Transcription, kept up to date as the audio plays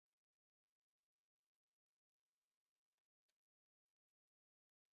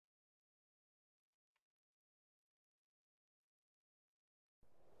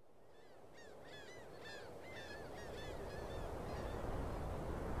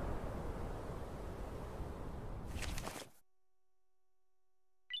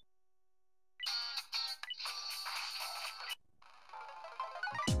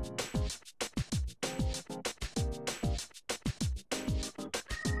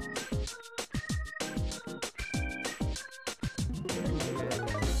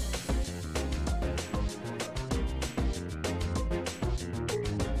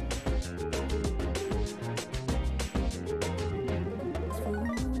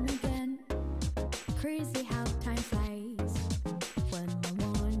Crazy how time flies when I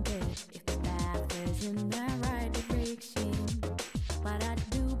wonder if the path is in the right direction. But I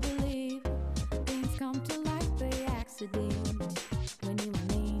do believe things come to light by accident when your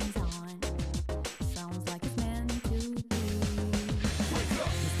name's on. Sounds like it's meant to be. Wake up,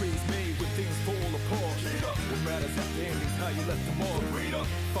 the phrase made when things fall apart. What matters at the end is how you left them all.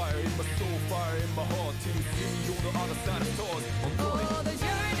 Fire in my soul, fire in my heart. Till you see me on the other side of stars. Oh, the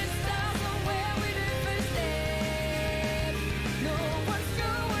journey starts from where we did first step. No one's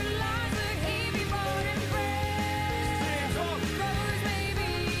sure what lies ahead before and breath. Rose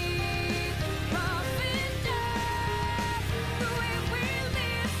maybe, rough and tough, but we will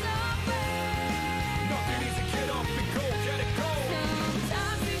miss our way. Nothing easy, get up and go, get it go.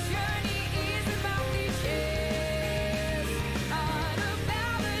 Sometimes this journey is about the chase, not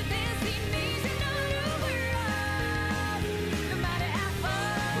about the destination, not who we're at. No matter how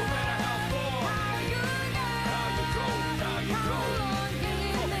far, how you go, how long can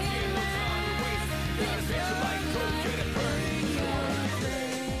it last? Let's go, Get it burning.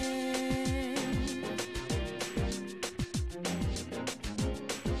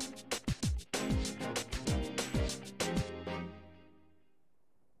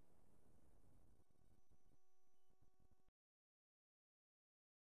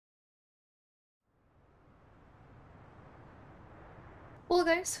 Well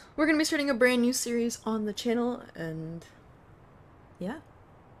guys, we're gonna be starting a brand new series on the channel, and yeah,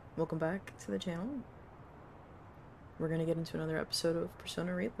 welcome back to the channel. We're gonna get into another episode of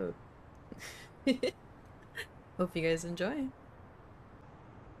Persona Reload. Hope you guys enjoy.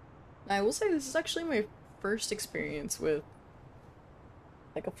 I will say this is actually my first experience with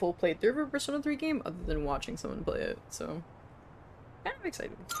like a full playthrough of a Persona 3 game other than watching someone play it, so kind of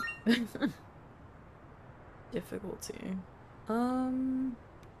excited. Difficulty. I'm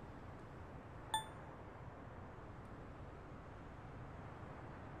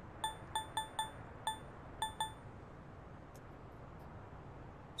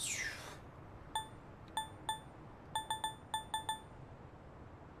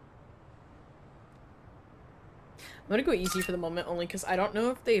gonna go easy for the moment, only because I don't know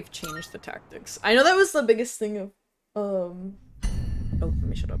if they've changed the tactics. I know that was the biggest thing of, oh, let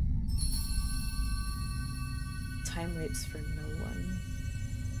me shut up. Time waits for no one.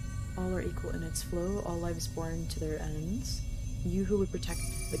 All are equal in its flow, all lives born to their ends. You who would protect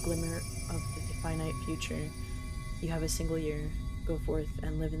the glimmer of the finite future, you have a single year. Go forth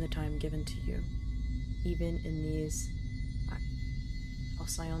and live in the time given to you. Even in these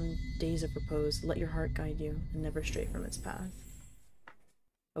halcyon days of repose, let your heart guide you and never stray from its path.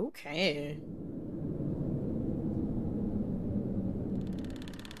 Okay.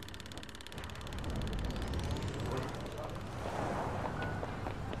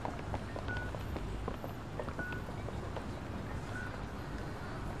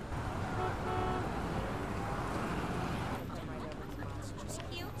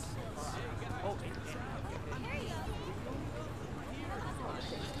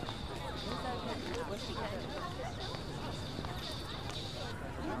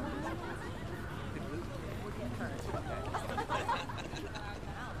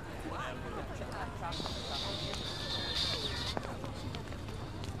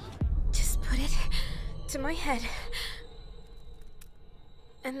 Just put it to my head.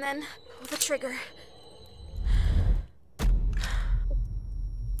 And then pull the trigger.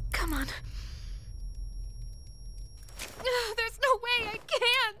 Come on. There's no way I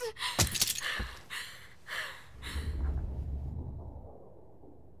can't!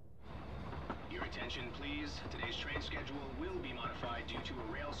 Your attention, please. Today's train schedule will be modified due to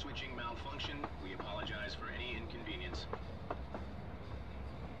a rail switching malfunction. We apologize for any inconvenience.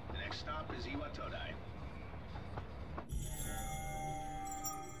 The next stop is Iwatodai.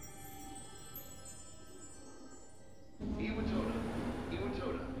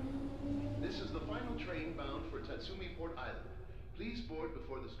 Iwatoda. This is the final train bound for Tatsumi Port Island. Please board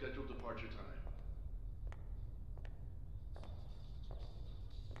before the scheduled departure time.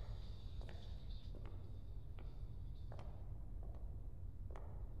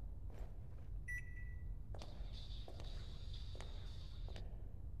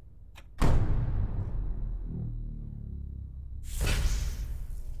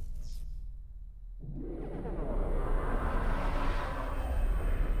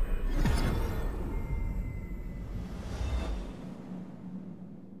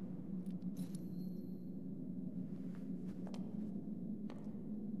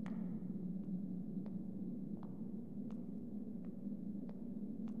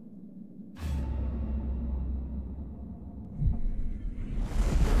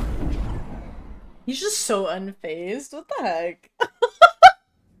 He's just so unfazed. What the heck?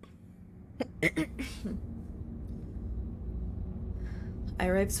 I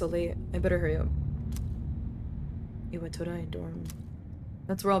arrived so late. I better hurry up. Iwatodai dorm.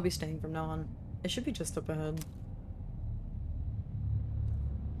 That's where I'll be staying from now on. It should be just up ahead.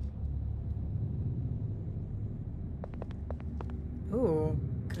 Oh,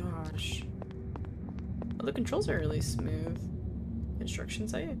 gosh. Oh, the controls are really smooth. Construction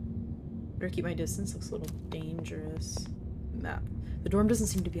site? Better keep my distance, looks a little dangerous. Map. The dorm doesn't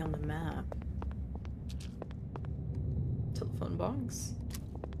seem to be on the map. Telephone box?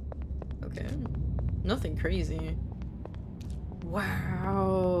 Okay. Nothing crazy.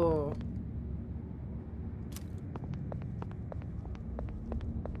 Wow.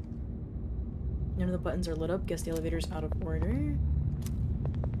 None of the buttons are lit up. Guess the elevator's out of order.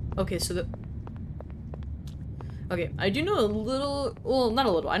 Okay, so the... Okay, I do know a little... Well, not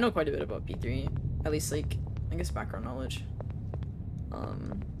a little. I know quite a bit about P3. At least, like, I guess background knowledge.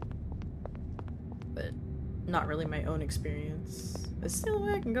 But not really my own experience. Is this the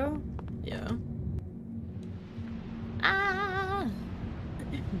only way I can go? Yeah. Ah!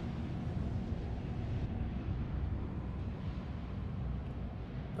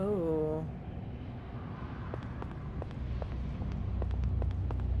 Oh.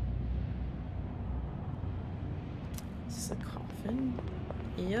 Is this a coffin?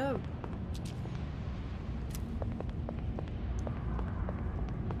 Yep.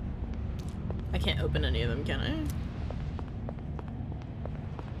 I can't open any of them, can I?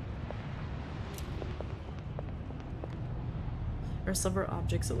 There are several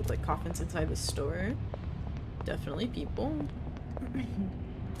objects that look like coffins inside the store. Definitely people.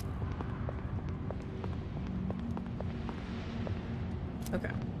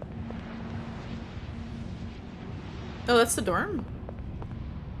 Okay. Oh, that's the dorm?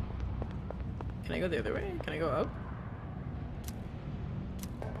 Can I go the other way? Can I go up?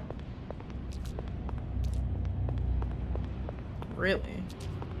 Really?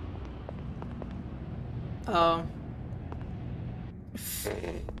 Oh.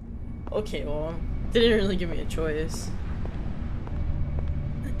 Okay, well, didn't really give me a choice.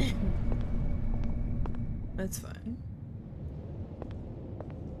 That's fine.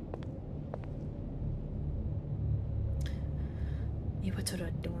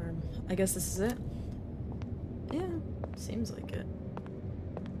 Iwatodai dorm. I guess this is it? Yeah, seems like it.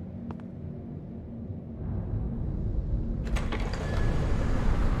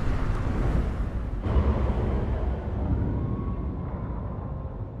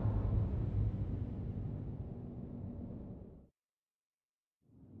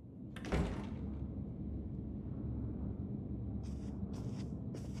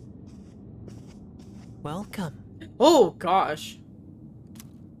 Welcome. Oh, gosh.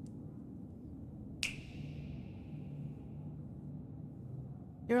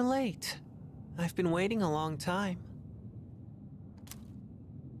 You're late. I've been waiting a long time.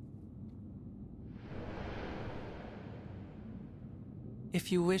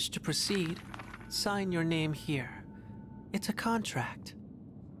 If you wish to proceed, sign your name here. It's a contract.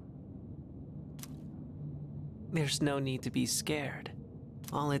 There's no need to be scared.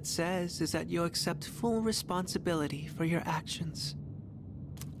 All it says is that you accept full responsibility for your actions.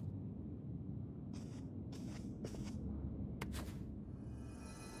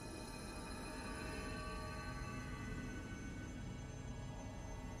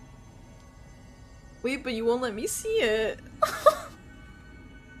 Wait, but you won't let me see it.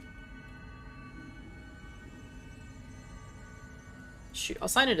 Shoot, I'll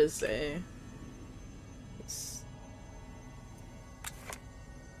sign it as a...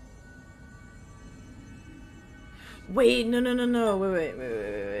 Wait, no.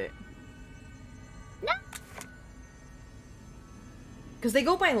 Wait. No! Because they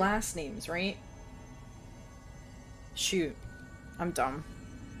go by last names, right? Shoot. I'm dumb.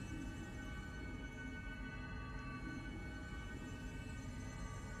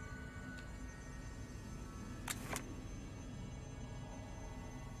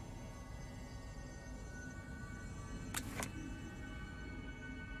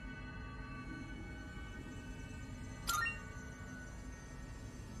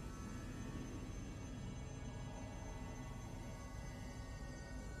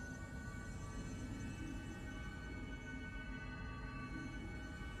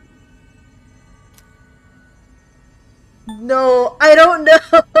 No, I don't know.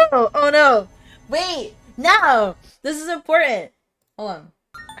 Oh no. Wait, no. This is important. Hold on.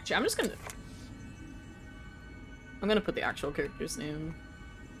 Actually, I'm gonna put the actual character's name.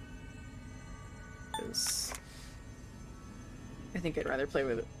 'Cause I think I'd rather play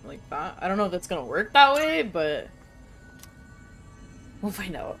with it like that. I don't know if it's gonna work that way, but we'll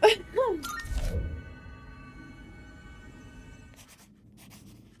find out.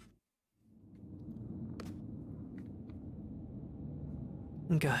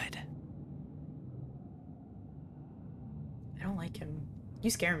 Good. I don't like him. You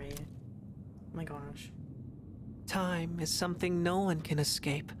scare me. Oh my gosh. Time is something no one can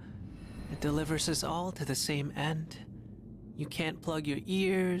escape. It delivers us all to the same end. You can't plug your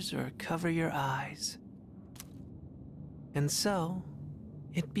ears or cover your eyes. And so,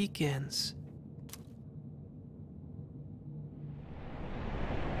 it begins.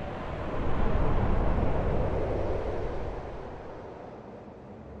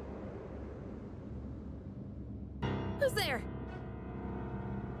 Who's there?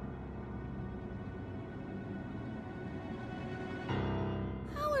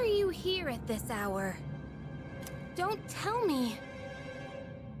 How are you here at this hour? Don't tell me.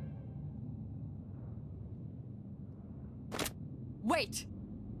 Wait!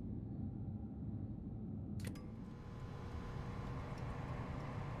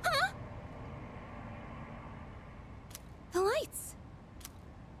 Huh? The lights!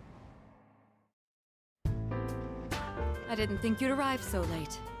 I didn't think you'd arrive so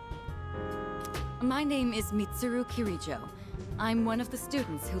late. My name is Mitsuru Kirijo. I'm one of the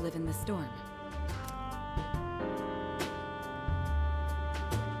students who live in this dorm.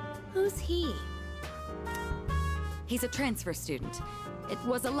 Who's he? He's a transfer student. It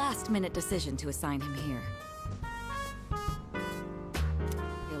was a last-minute decision to assign him here.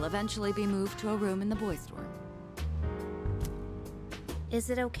 He'll eventually be moved to a room in the boys' dorm. Is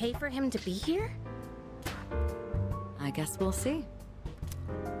it okay for him to be here? I guess we'll see.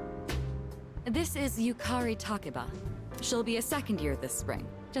 This is Yukari Takeba. She'll be a second year this spring,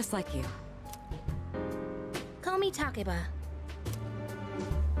 just like you. Call me Takeba.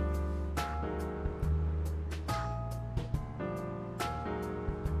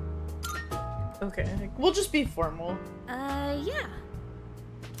 Okay, we'll just be formal. Yeah.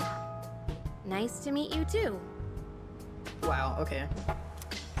 Nice to meet you too. Wow, okay.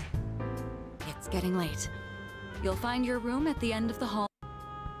 It's getting late. You'll find your room at the end of the hall.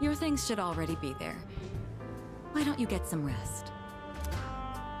 Your things should already be there. Why don't you get some rest?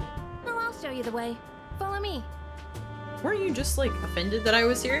 Well, I'll show you the way. Follow me. Weren't you just, like, offended that I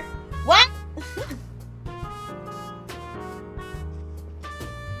was here? What?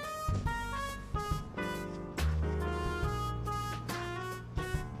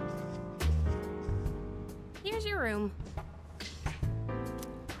 Here's your room.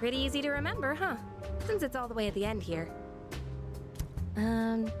 Pretty easy to remember, huh? Since it's all the way at the end here.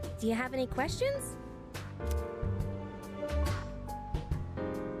 Do you have any questions?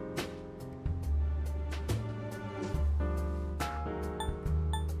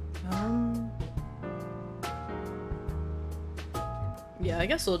 Yeah, I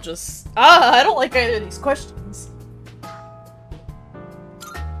guess we'll just... I don't like either of these questions.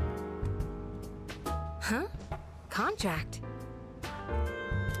 Huh? Contract?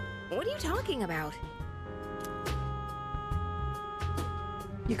 What are you talking about?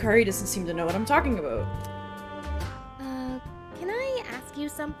 Yukari doesn't seem to know what I'm talking about. Can I ask you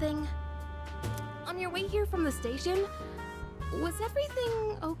something? On your way here from the station, was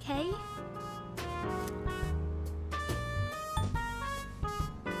everything okay?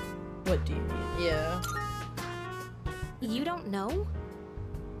 What do you mean? Yeah. You don't know?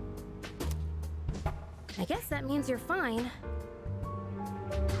 I guess that means you're fine.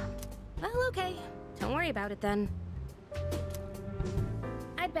 Well, okay. Don't worry about it then.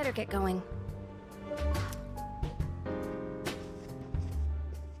 I'd better get going.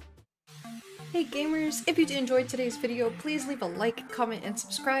 Hey gamers, if you enjoyed today's video, please leave a like, comment, and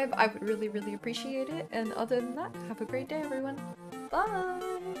subscribe. I would really, really appreciate it. And other than that, have a great day, everyone.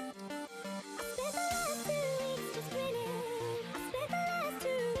 Bye!